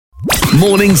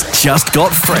Mornings just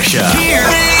got fresher. Here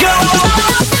we go.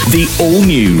 The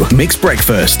all-new Mixed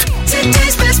Breakfast.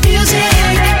 Today's best music.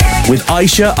 With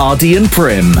Aisha, Ardy and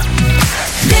Prim.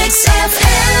 Mix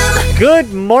FM.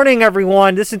 Good morning,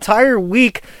 everyone. This entire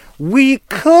week, we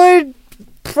could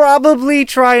probably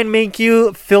try and make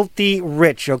you filthy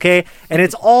rich, okay? And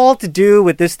it's all to do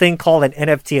with this thing called an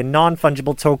NFT, a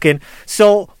non-fungible token.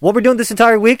 So what we're doing this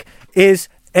entire week is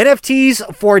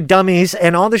NFTs for Dummies.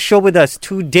 And on the show with us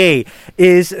today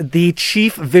is the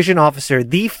Chief Vision Officer,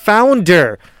 the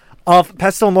founder of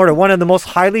Pestle, Mortar, one of the most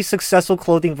highly successful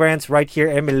clothing brands right here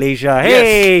in Malaysia.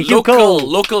 Hey, yes, Hugh Koh.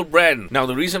 local brand. Now,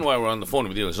 the reason why we're on the phone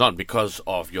with you is not because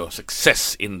of your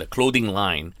success in the clothing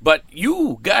line, but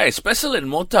you guys, Pestle and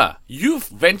Mortar, you've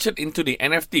ventured into the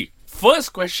NFT.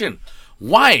 First question,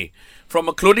 why? From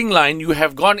a clothing line, you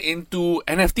have gone into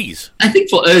NFTs. I think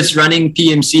for us running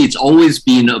PMC, it's always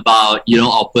been about,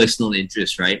 our personal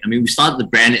interest, right? I mean, we started the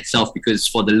brand itself because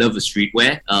for the love of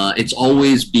streetwear. It's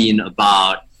always been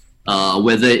about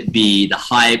whether it be the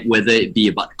hype, whether it be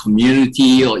about the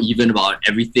community, or even about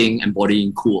everything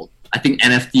embodying cool. I think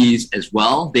NFTs as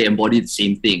well, they embody the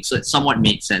same thing. So it somewhat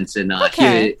made sense, and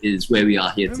here is where we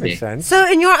are here That today. makes sense.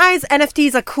 So in your eyes,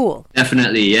 NFTs are cool.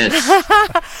 Definitely, yes.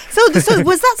 So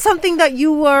was that something that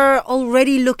you were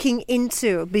already looking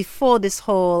into before this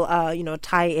whole,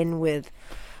 tie-in with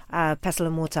Pestle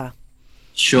and Mortar?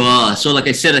 Sure. So like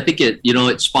I said, I think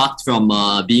it sparked from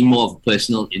being more of a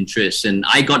personal interest. And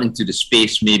I got into the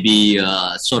space maybe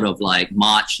sort of like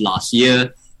March last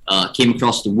year. Came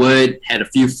across the word, had a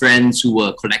few friends who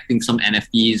were collecting some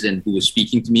NFTs and who were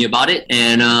speaking to me about it.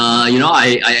 And,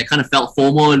 I kind of felt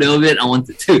FOMO a little bit. I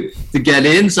wanted to get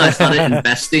in. So I started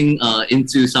investing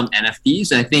into some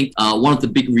NFTs. And I think one of the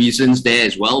big reasons there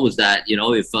as well was that,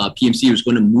 if PMC was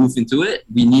going to move into it,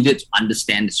 we needed to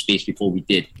understand the space before we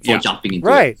did, before jumping into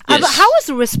it. But how was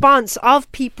the response of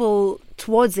people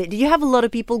towards it? Did you have a lot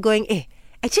of people going,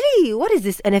 actually, what is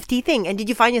this NFT thing? And did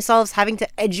you find yourselves having to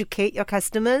educate your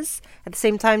customers at the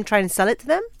same time try and sell it to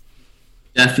them?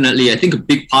 Definitely. I think a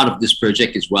big part of this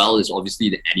project as well is obviously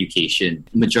the education.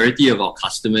 The majority of our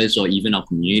customers or even our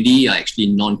community are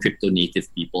actually non-crypto native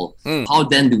people. How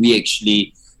then do we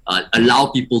actually allow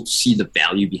people to see the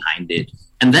value behind it?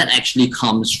 And that actually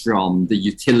comes from the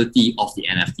utility of the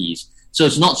NFTs. So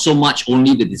it's not so much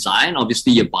only the design.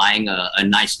 Obviously, you're buying a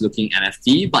nice looking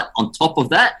NFT, but on top of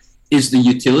that, is the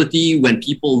utility. When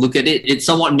people look at it, it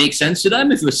somewhat makes sense to them.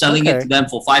 If we're selling it to them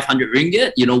for 500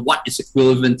 ringgit, what is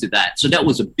equivalent to that? So that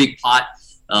was a big part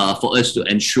for us to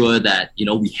ensure that,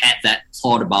 we had that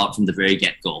thought about from the very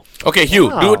get-go. Okay,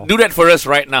 Hugh, do that for us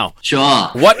right now. Sure.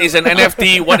 What is an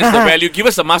NFT? What is the value? Give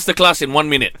us a masterclass in 1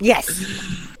 minute. Yes.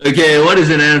 Okay, what is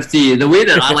an NFT? The way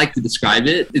that I like to describe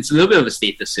it, it's a little bit of a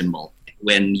status symbol.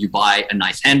 When you buy a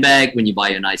nice handbag, when you buy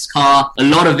a nice car, a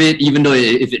lot of it, even though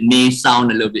if it may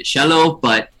sound a little bit shallow,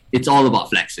 but it's all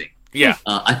about flexing. Yeah.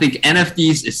 I think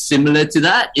NFTs is similar to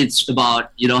that. It's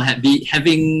about,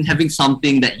 having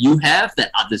something that you have that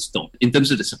others don't. In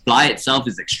terms of the supply itself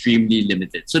is extremely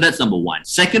limited. So that's number one.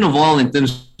 Second of all, in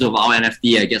terms of our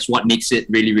NFT, I guess what makes it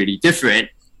really, really different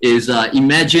is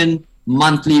imagine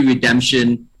monthly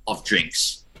redemption of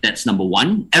drinks. That's number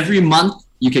one. Every month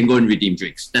you can go and redeem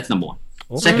drinks. That's number one.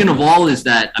 Second of all is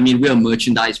that, we're a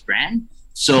merchandise brand.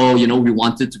 So, we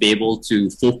wanted to be able to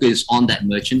focus on that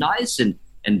merchandise.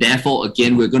 And therefore,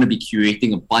 again, we're going to be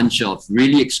curating a bunch of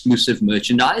really exclusive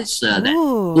merchandise that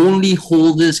only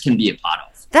holders can be a part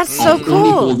of. That's so cool.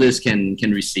 Only holders can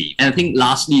receive. And I think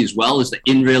lastly as well is the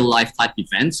in real life type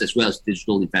events as well as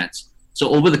digital events. So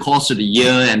over the course of the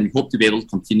year, and we hope to be able to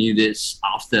continue this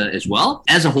after as well,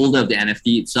 as a holder of the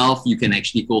NFT itself, you can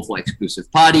actually go for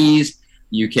exclusive parties.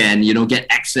 You can, get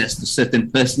access to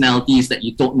certain personalities that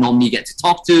you don't normally get to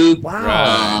talk to.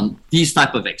 Wow. These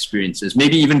type of experiences.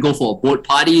 Maybe even go for a boat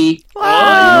party.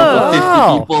 Wow.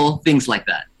 For 50 people, things like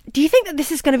that. Do you think that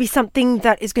this is going to be something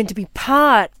that is going to be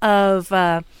part of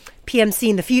PMC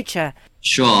in the future?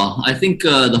 Sure. I think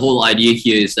the whole idea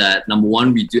here is that, number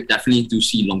one, we definitely do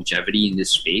see longevity in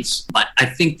this space. But I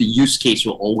think the use case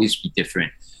will always be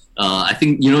different. I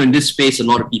think, in this space, a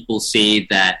lot of people say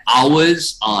that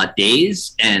hours are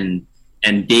days and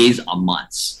days are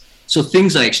months. So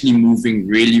things are actually moving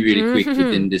really, really quick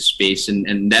within this space.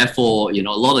 And therefore, a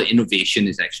lot of innovation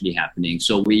is actually happening.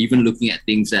 So we're even looking at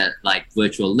things that like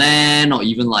virtual LAN or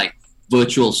even like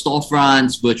virtual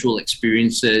storefronts, virtual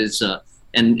experiences,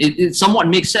 And it somewhat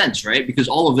makes sense, right? Because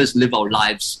all of us live our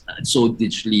lives so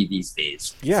digitally these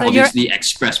days. Yeah. So Obviously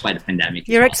expressed by the pandemic.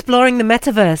 You're as well. exploring the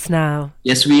metaverse now.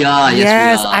 Yes, we are.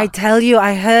 Yes, we are. I tell you,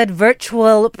 I heard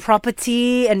virtual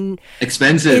property and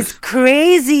Expensive. it's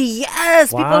crazy. Yes,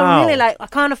 people are Wow. really like, I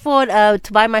can't afford to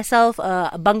buy myself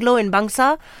a bungalow in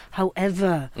Bangsa.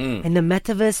 However, in the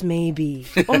metaverse, maybe.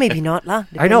 Or maybe not, lah.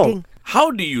 I know. depending.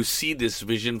 How do you see this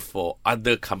vision for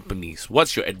other companies?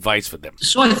 What's your advice for them?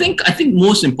 So I think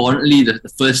most importantly, the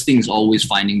first thing is always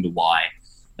finding the why.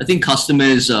 I think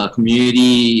customers,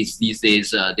 communities these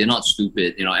days, they're not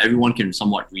stupid. Everyone can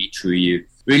somewhat read through you.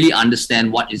 Really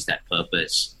understand what is that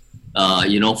purpose.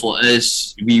 For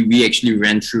us, we actually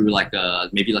ran through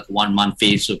maybe a 1 month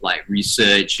phase of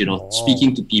research,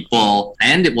 speaking to people,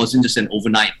 and it wasn't just an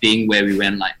overnight thing where we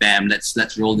went like, bam,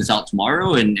 let's roll this out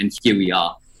tomorrow, and here we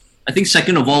are. I think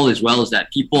second of all as well is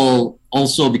that people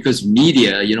also, because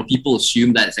media, people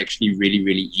assume that it's actually really,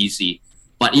 really easy.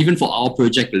 But even for our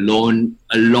project alone,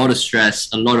 a lot of stress,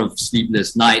 a lot of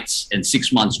sleepless nights, and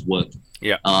 6 months work.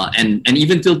 Yeah. And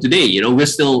even till today, we're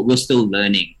still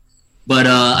learning. But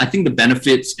I think the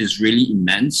benefits is really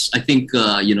immense. I think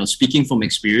speaking from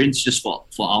experience, just for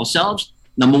ourselves,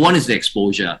 number one is the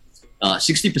exposure.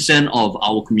 60% of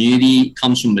our community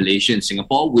comes from Malaysia and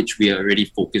Singapore, which we are already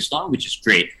focused on, which is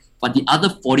great. But the other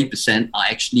 40% are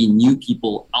actually new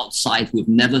people outside who have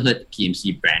never heard the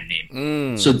PMC brand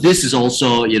name. So this is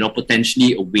also,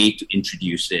 potentially a way to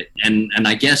introduce it. And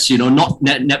I guess, not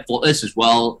net for us as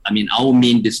well. I mean, our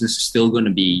main business is still going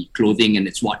to be clothing, and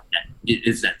it's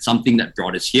something that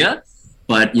brought us here.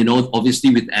 But, obviously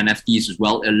with NFTs as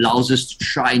well, it allows us to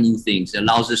try new things. It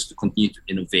allows us to continue to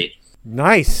innovate.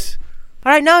 Nice.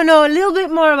 All right, now know a little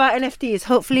bit more about NFTs.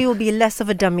 Hopefully, you'll be less of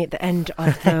a dummy at the end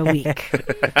of the week.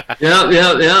 Yeah.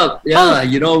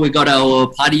 We got our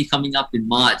party coming up in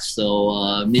March,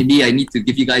 so maybe I need to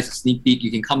give you guys a sneak peek. You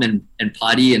can come and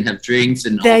party and have drinks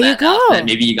and There all you that. go. After that,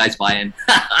 maybe you guys buy in.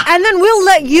 And then we'll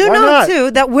let you Why know not? too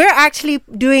that we're actually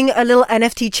doing a little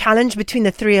NFT challenge between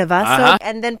the three of us,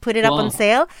 and then put it up Wow. on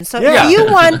sale. So Yeah. if you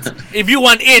want, If you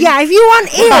want in, if you want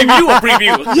we'll in, give you a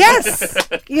preview. yes,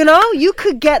 you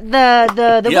could get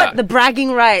the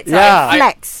bragging rights, Yeah.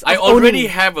 flex. I of already owning.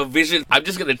 have a vision. I'm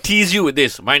just gonna tease you with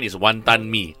this. Mine is one-ton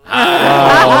me. Oh,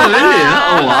 really?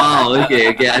 Oh, wow.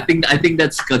 Okay. I think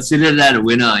that's considered that a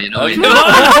winner.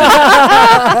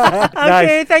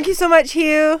 Okay, thank you so much,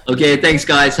 Hugh. Okay. Thanks,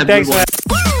 guys. Have a Thanks, good one.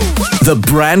 man. The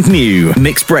brand new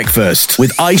Mixed Breakfast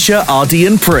with Aisha, Ardy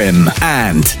and Prim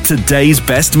and today's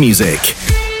best music.